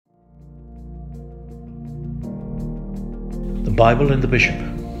The Bible and the Bishop.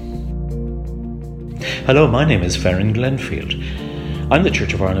 Hello, my name is Ferran Glenfield. I'm the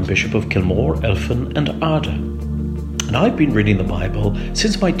Church of Ireland Bishop of Kilmore, Elphin and Ardagh. And I've been reading the Bible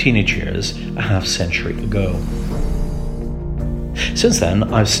since my teenage years, a half century ago. Since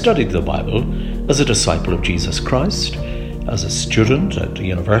then, I've studied the Bible as a disciple of Jesus Christ, as a student at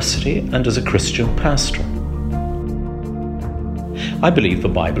university, and as a Christian pastor. I believe the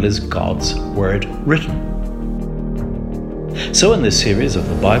Bible is God's Word written. So in this series of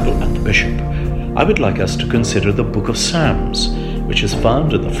the Bible and the Bishop, I would like us to consider the book of Psalms, which is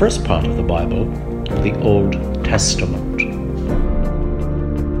found in the first part of the Bible, the Old Testament.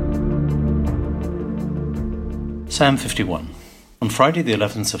 Psalm 51. On Friday the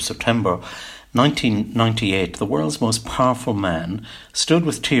 11th of September 1998, the world's most powerful man stood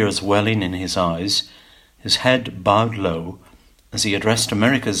with tears welling in his eyes, his head bowed low, as he addressed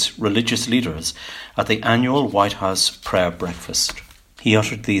America's religious leaders at the annual White House prayer breakfast. He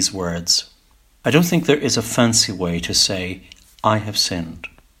uttered these words, "I don't think there is a fancy way to say, 'I have sinned.'"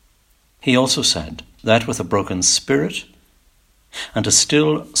 He also said that with a broken spirit and a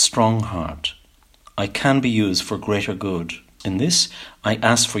still strong heart, I can be used for greater good. In this, I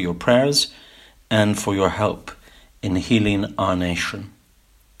ask for your prayers and for your help in healing our nation.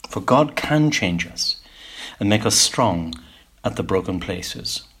 For God can change us and make us strong at the broken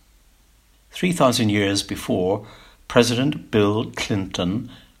places. 3,000 years before President Bill Clinton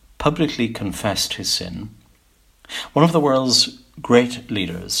publicly confessed his sin, one of the world's great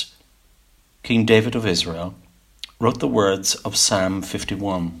leaders, King David of Israel, wrote the words of Psalm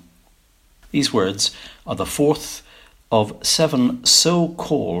 51. These words are the fourth of 7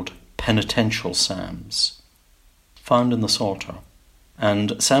 so-called penitential psalms found in the Psalter,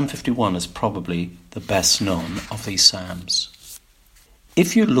 and Psalm 51 is probably the best known of these psalms.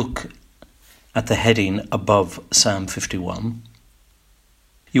 If you look at the heading above Psalm 51,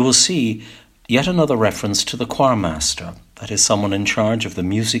 you will see yet another reference to the choir master, that is, someone in charge of the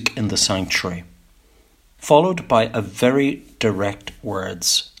music in the sanctuary, followed by a very direct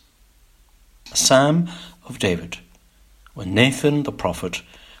words. A psalm of David, when Nathan the prophet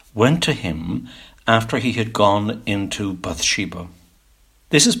went to him after he had gone into Bathsheba.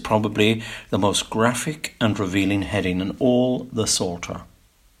 This is probably the most graphic and revealing heading in all the Psalter.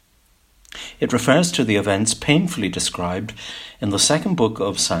 It refers to the events painfully described in the second book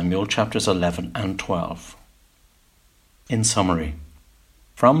of Samuel, chapters 11 and 12. In summary,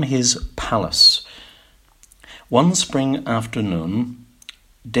 from his palace, one spring afternoon,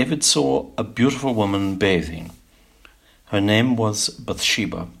 David saw a beautiful woman bathing. Her name was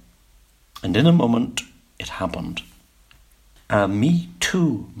Bathsheba, and in a moment it happened. A Me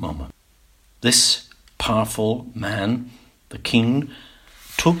Too moment. This powerful man, the king,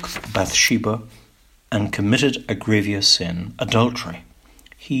 took Bathsheba and committed a grievous sin, adultery.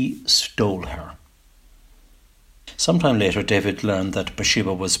 He stole her. Sometime later, David learned that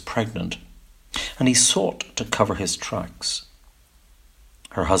Bathsheba was pregnant, and he sought to cover his tracks.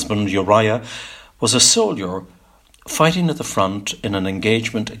 Her husband Uriah was a soldier fighting at the front in an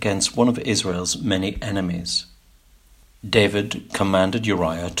engagement against one of Israel's many enemies. David commanded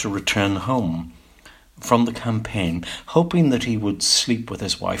Uriah to return home from the campaign, hoping that he would sleep with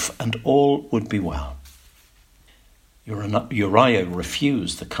his wife and all would be well. Uriah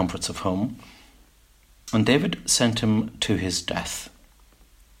refused the comforts of home, and David sent him to his death.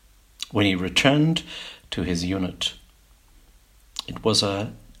 When he returned to his unit, it was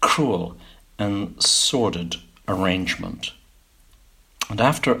a cruel and sordid arrangement. And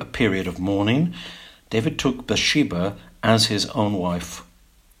after a period of mourning, David took Bathsheba as his own wife,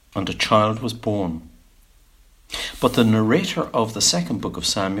 and a child was born. But the narrator of the second book of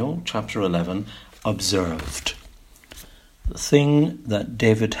Samuel, chapter 11, observed, "The thing that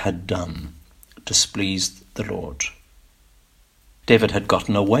David had done displeased the Lord." David had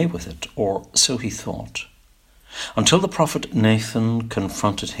gotten away with it, or so he thought, until the prophet Nathan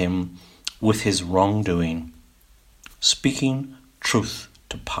confronted him with his wrongdoing, speaking truth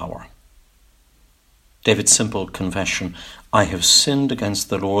to power. David's simple confession, "I have sinned against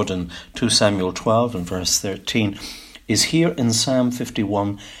the Lord," in 2 Samuel 12 and verse 13, is here in Psalm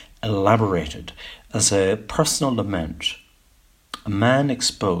 51 elaborated as a personal lament, a man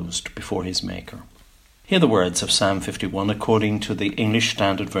exposed before his Maker. Hear the words of Psalm 51 according to the English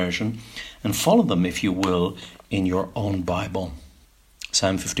Standard Version, and follow them, if you will, in your own Bible.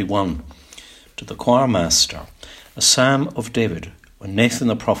 Psalm 51, to the choir master, a psalm of David, when Nathan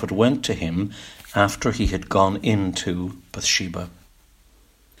the prophet went to him after he had gone into Bathsheba.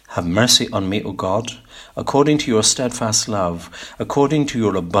 Have mercy on me, O God, according to your steadfast love, according to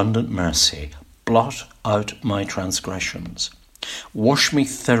your abundant mercy. Blot out my transgressions. Wash me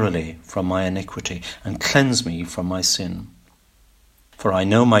thoroughly from my iniquity, and cleanse me from my sin. For I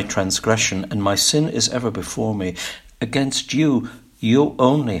know my transgression, and my sin is ever before me. Against you, you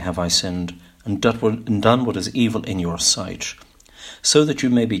only have I sinned, and done what is evil in your sight, so that you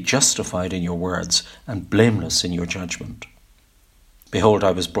may be justified in your words, and blameless in your judgment. Behold,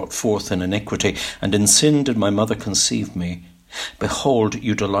 I was brought forth in iniquity, and in sin did my mother conceive me. Behold,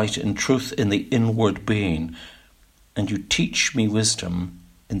 you delight in truth in the inward being, and you teach me wisdom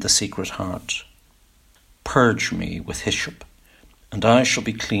in the secret heart. Purge me with hyssop, and I shall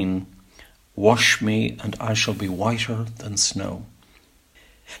be clean. Wash me, and I shall be whiter than snow.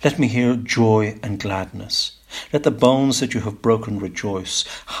 Let me hear joy and gladness. Let the bones that you have broken rejoice.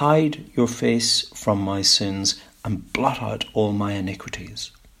 Hide your face from my sins, and blot out all my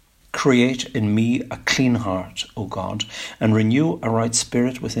iniquities. Create in me a clean heart, O God, and renew a right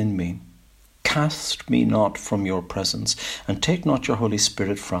spirit within me. Cast me not from your presence, and take not your Holy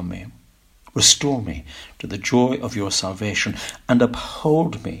Spirit from me. Restore me to the joy of your salvation, and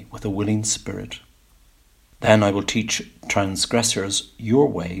uphold me with a willing spirit. Then I will teach transgressors your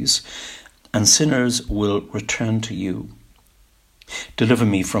ways, and sinners will return to you. Deliver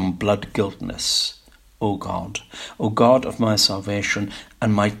me from blood guiltness, O God of my salvation,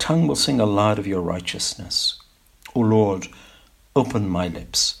 and my tongue will sing aloud of your righteousness. O Lord, open my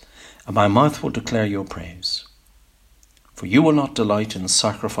lips, and my mouth will declare your praise. For you will not delight in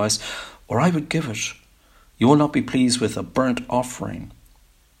sacrifice, or I would give it. You will not be pleased with a burnt offering.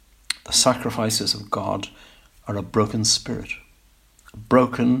 The sacrifices of God are a broken spirit. A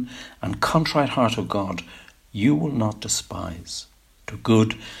broken and contrite heart, O God, you will not despise. Do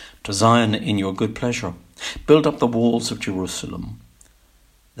good to Zion in your good pleasure. Build up the walls of Jerusalem.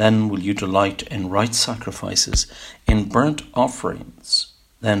 Then will you delight in right sacrifices, in burnt offerings.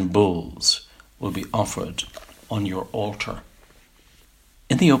 Then bulls will be offered on your altar.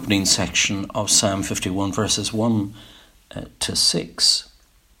 In the opening section of Psalm 51, verses 1 to 6,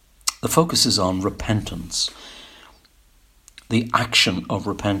 the focus is on repentance, the action of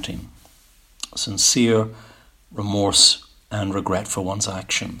repenting, sincere remorse and regret for one's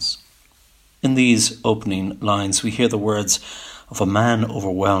actions. In these opening lines, we hear the words of a man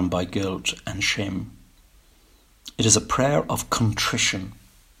overwhelmed by guilt and shame. It is a prayer of contrition,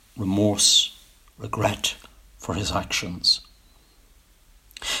 remorse, regret for his actions.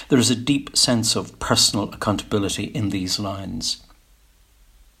 There is a deep sense of personal accountability in these lines.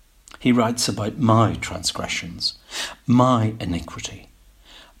 He writes about my transgressions, my iniquity,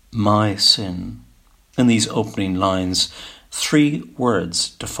 my sin. In these opening lines, 3 words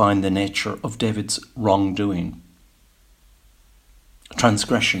define the nature of David's wrongdoing.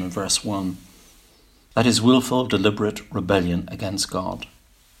 Transgression in verse 1, that is willful, deliberate rebellion against God.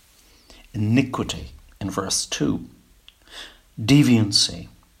 Iniquity in verse 2, deviancy,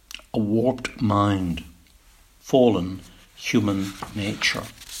 a warped mind, fallen human nature.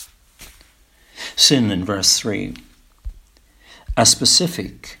 Sin in verse 3, a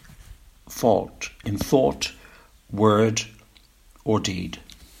specific fault in thought, word, or deed.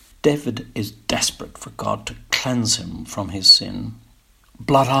 David is desperate for God to cleanse him from his sin.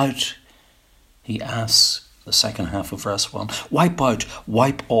 Blot out, he asks, the second half of verse 1. Wipe out,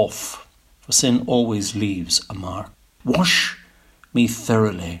 wipe off, for sin always leaves a mark. Wash me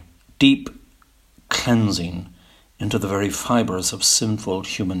thoroughly, deep cleansing into the very fibres of sinful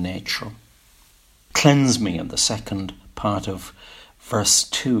human nature. Cleanse me in the second part of verse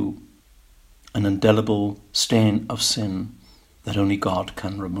 2, an indelible stain of sin that only God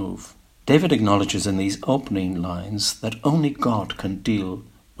can remove. David acknowledges in these opening lines that only God can deal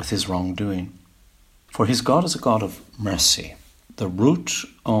with his wrongdoing. For his God is a God of mercy. The root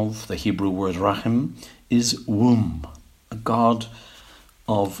of the Hebrew word rahim is womb, a God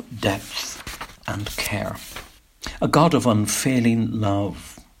of depth and care, a God of unfailing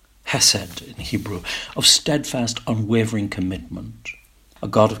love, hesed in Hebrew, of steadfast, unwavering commitment, a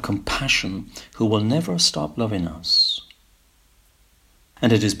God of compassion who will never stop loving us.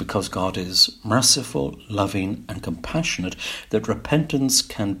 And it is because God is merciful, loving, and compassionate that repentance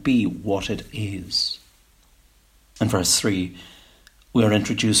can be what it is. In verse 3, we are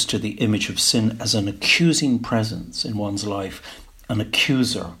introduced to the image of sin as an accusing presence in one's life. An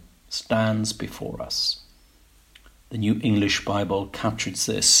accuser stands before us. The New English Bible captures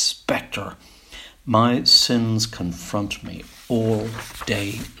this: spectre, my sins confront me all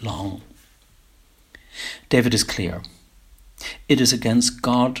day long. David is clear. It is against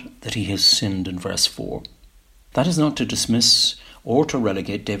God that he has sinned in verse 4. That is not to dismiss or to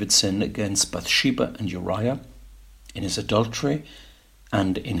relegate David's sin against Bathsheba and Uriah in his adultery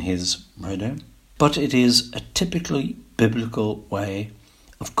and in his murder, but it is a typically biblical way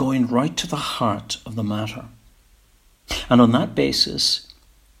of going right to the heart of the matter. And on that basis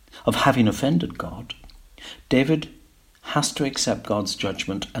of having offended God, David has to accept God's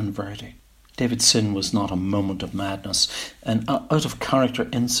judgment and verdict. David's sin was not a moment of madness, an out-of-character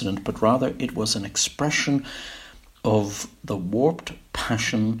incident, but rather it was an expression of the warped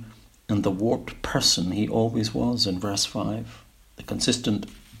passion and the warped person he always was in verse 5. The consistent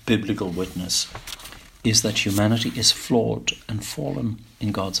biblical witness is that humanity is flawed and fallen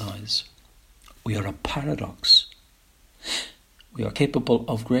in God's eyes. We are a paradox. We are capable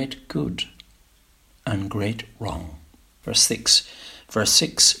of great good and great wrong. Verse 6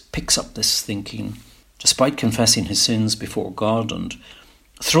 picks up this thinking. Despite confessing his sins before God and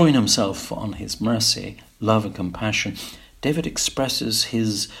throwing himself on his mercy, love and compassion, David expresses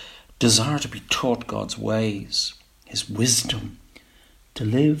his desire to be taught God's ways, his wisdom, to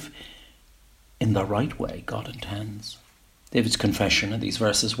live in the right way God intends. David's confession in these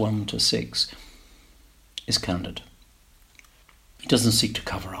verses 1 to 6 is candid. He doesn't seek to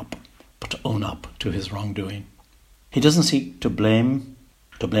cover up, but to own up to his wrongdoing. He doesn't seek to blame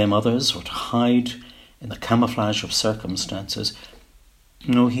others or to hide in the camouflage of circumstances.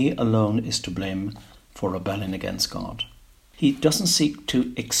 No, he alone is to blame for rebelling against God. He doesn't seek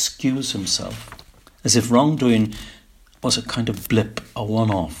to excuse himself as if wrongdoing was a kind of blip, a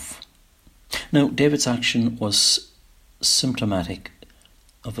one-off. No, David's action was symptomatic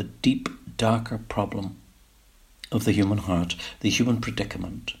of a deep, darker problem of the human heart, the human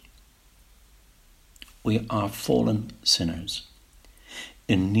predicament. We are fallen sinners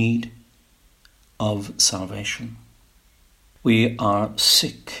in need of salvation. We are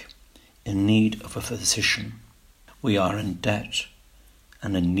sick in need of a physician. We are in debt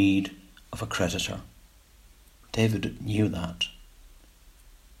and in need of a creditor. David knew that.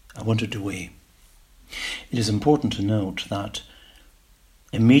 I wonder, do we? It is important to note that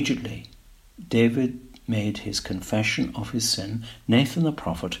immediately David made his confession of his sin, Nathan the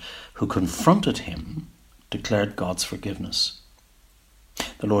prophet, who confronted him, declared God's forgiveness.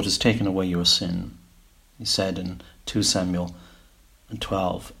 The Lord has taken away your sin, he said in 2 Samuel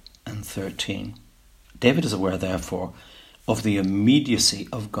 12 and 13. David is aware, therefore, of the immediacy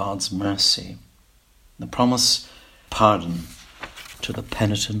of God's mercy, the promise pardon to the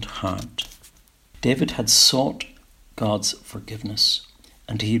penitent heart. David had sought God's forgiveness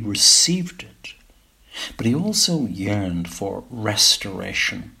and he had received it, but he also yearned for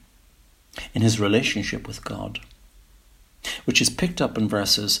restoration in his relationship with God, which is picked up in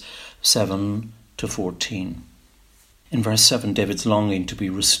verses 7 to 14. In verse 7, David's longing to be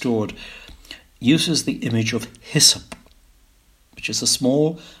restored uses the image of hyssop, which is a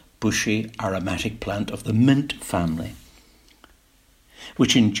small, bushy, aromatic plant of the mint family,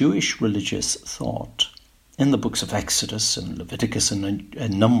 which in Jewish religious thought, in the books of Exodus and Leviticus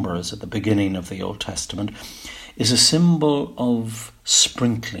and Numbers at the beginning of the Old Testament, is a symbol of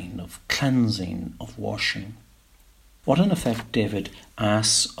sprinkling, of cleansing, of washing. What in effect David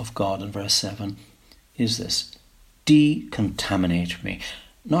asks of God in verse 7 is this: decontaminate me.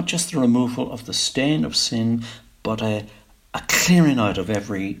 Not just the removal of the stain of sin, but a clearing out of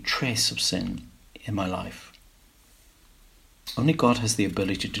every trace of sin in my life. Only God has the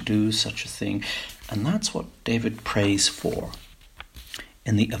ability to do such a thing, and that's what David prays for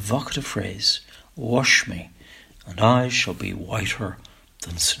in the evocative phrase, wash me, and I shall be whiter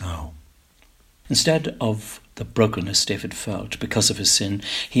than snow. Instead of the brokenness David felt because of his sin,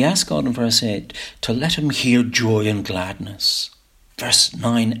 he asked God in verse 8 to let him hear joy and gladness. Verse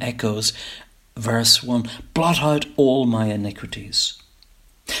 9 echoes verse 1, blot out all my iniquities,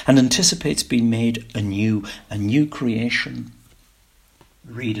 and anticipates being made anew, a new creation.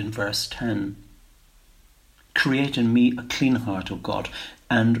 Read in verse 10, create in me a clean heart, O God,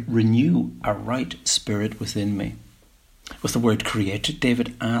 and renew a right spirit within me. With the word created,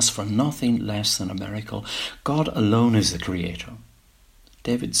 David asked for nothing less than a miracle. God alone is the creator.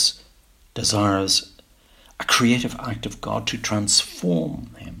 David's desires a creative act of God to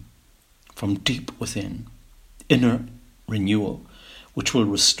transform him from deep within, inner renewal, which will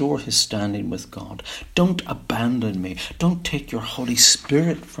restore his standing with God. Don't abandon me. Don't take your Holy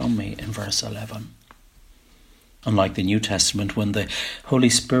Spirit from me, in verse 11. Unlike the New Testament, when the Holy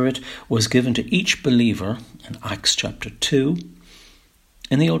Spirit was given to each believer in Acts chapter 2,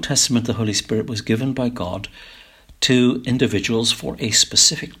 in the Old Testament the Holy Spirit was given by God to individuals for a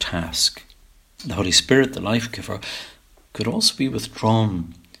specific task. The Holy Spirit, the life-giver, could also be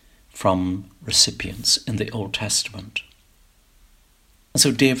withdrawn from recipients in the Old Testament. And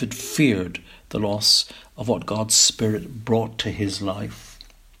so David feared the loss of what God's Spirit brought to his life.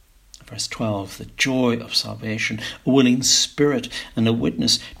 Verse 12, the joy of salvation, a willing spirit and a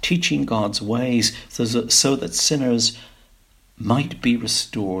witness, teaching God's ways so that sinners might be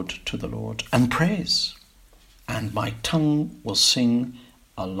restored to the Lord, and praise. And my tongue will sing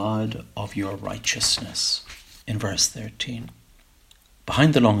aloud of your righteousness. In verse 13.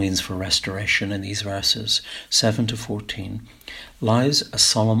 Behind the longings for restoration in these verses, 7 to 14, lies a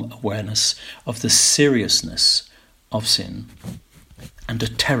solemn awareness of the seriousness of sin and a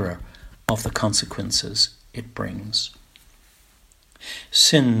terror of the consequences it brings.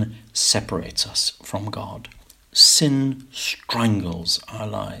 Sin separates us from God. Sin strangles our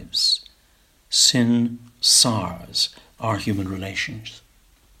lives. Sin sours our human relations.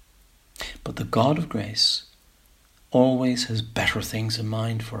 But the God of grace always has better things in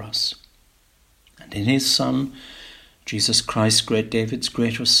mind for us. And in his Son, Jesus Christ, great David's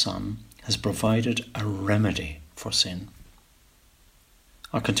greater Son, has provided a remedy for sin.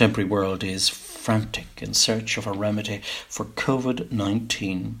 Our contemporary world is frantic in search of a remedy for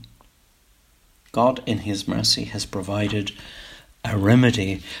COVID-19. God, in his mercy, has provided a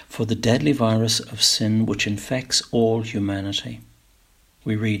remedy for the deadly virus of sin which infects all humanity.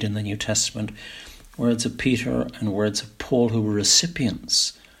 We read in the New Testament words of Peter and words of Paul, who were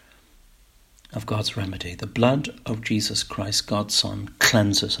recipients of God's remedy. The blood of Jesus Christ, God's Son,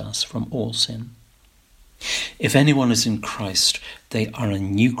 cleanses us from all sin. If anyone is in Christ, they are a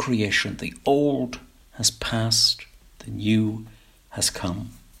new creation. The old has passed, the new has come.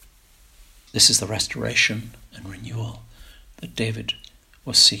 This is the restoration and renewal that David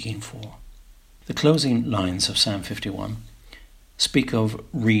was seeking for. The closing lines of Psalm 51 speak of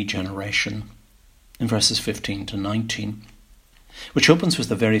regeneration in verses 15 to 19, which opens with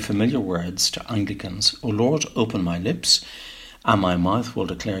the very familiar words to Anglicans, O Lord, open my lips, and my mouth will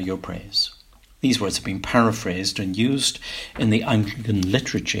declare your praise. These words have been paraphrased and used in the Anglican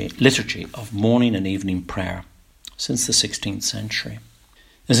liturgy of morning and evening prayer since the 16th century.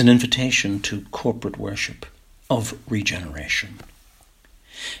 There's an invitation to corporate worship of regeneration.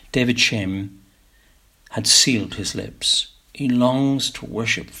 David Shem had sealed his lips. He longs to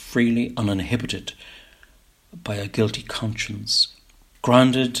worship freely, uninhibited by a guilty conscience,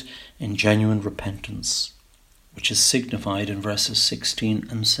 grounded in genuine repentance, which is signified in verses 16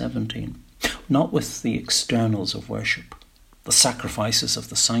 and 17. Not with the externals of worship, the sacrifices of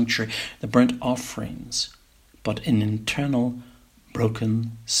the sanctuary, the burnt offerings, but in internal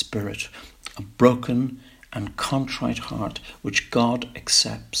broken spirit, a broken and contrite heart which God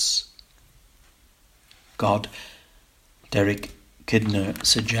accepts. God, Derek Kidner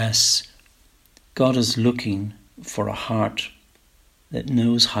suggests, God is looking for a heart that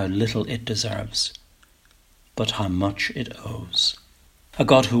knows how little it deserves, but how much it owes. A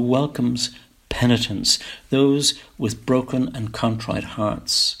God who welcomes penitents, those with broken and contrite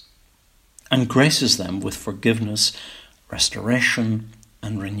hearts, and graces them with forgiveness, restoration,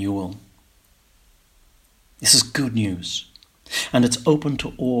 and renewal. This is good news, and it's open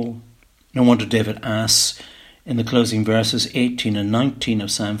to all. No wonder David asks in the closing verses 18 and 19 of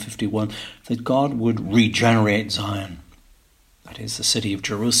Psalm 51 that God would regenerate Zion, that is, the city of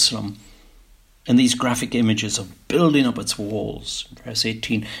Jerusalem, in these graphic images of building up its walls, verse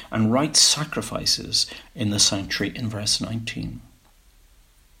 18, and right sacrifices in the sanctuary in verse 19.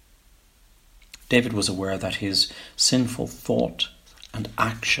 David was aware that his sinful thought and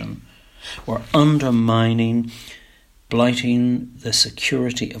action were undermining, blighting the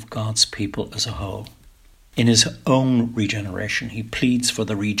security of God's people as a whole. In his own regeneration, he pleads for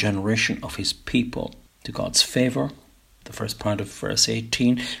the regeneration of his people to God's favour, the first part of verse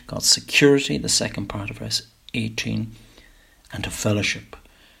 18, God's security, the second part of verse 18, and to fellowship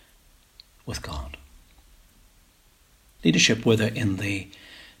with God. Leadership, whether in the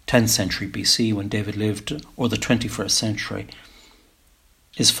 10th century BC when David lived or the 21st century,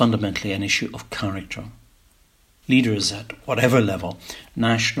 is fundamentally an issue of character. Leaders at whatever level,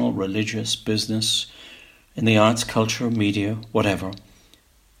 national, religious, business, in the arts, culture, media, whatever,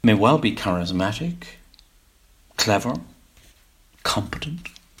 may well be charismatic, clever, competent,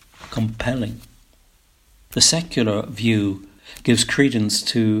 compelling. The secular view gives credence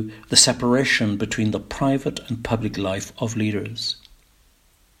to the separation between the private and public life of leaders.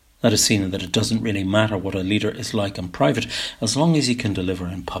 That is seen that it doesn't really matter what a leader is like in private as long as he can deliver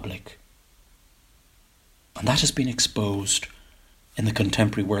in public. And that has been exposed in the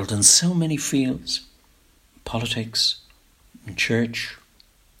contemporary world in so many fields: politics, in church,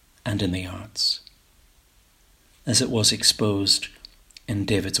 and in the arts, as it was exposed in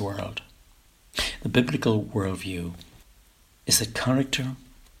David's world. The biblical worldview is that character,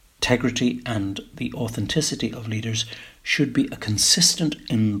 integrity, and the authenticity of leaders should be consistent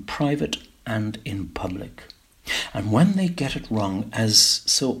in private and in public. And when they get it wrong, as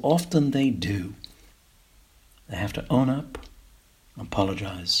so often they do, they have to own up,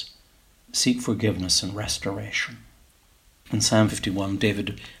 apologise, seek forgiveness and restoration. In Psalm 51,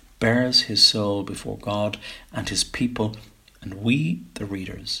 David bears his soul before God and his people, and we, the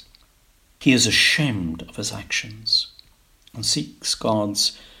readers. He is ashamed of his actions and seeks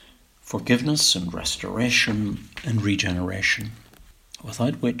God's forgiveness and restoration and regeneration,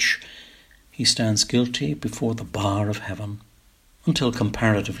 without which he stands guilty before the bar of heaven. Until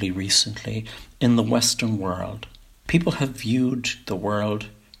comparatively recently, in the Western world, people have viewed the world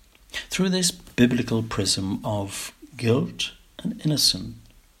through this biblical prism of guilt and innocence,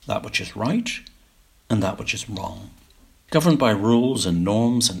 that which is right and that which is wrong, governed by rules and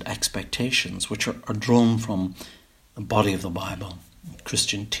norms and expectations which are drawn from the body of the Bible,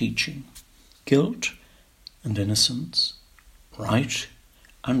 Christian teaching. Guilt and innocence, right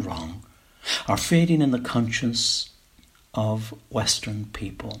and wrong, are fading in the conscience of Western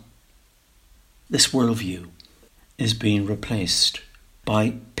people. This worldview is being replaced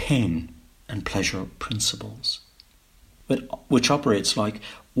by pain and pleasure principles, which operates like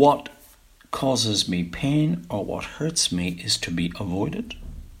what causes me pain or what hurts me is to be avoided.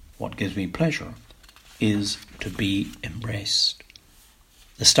 What gives me pleasure is to be embraced.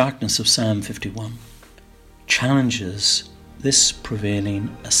 The starkness of Psalm 51 challenges this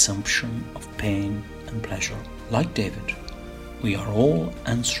prevailing assumption of pain and pleasure. Like David, we are all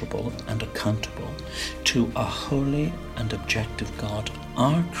answerable and accountable to a holy and objective God,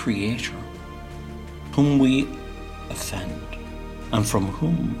 our Creator, whom we offend, and from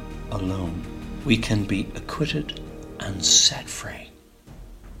whom alone we can be acquitted and set free.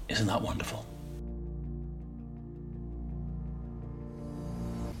 Isn't that wonderful?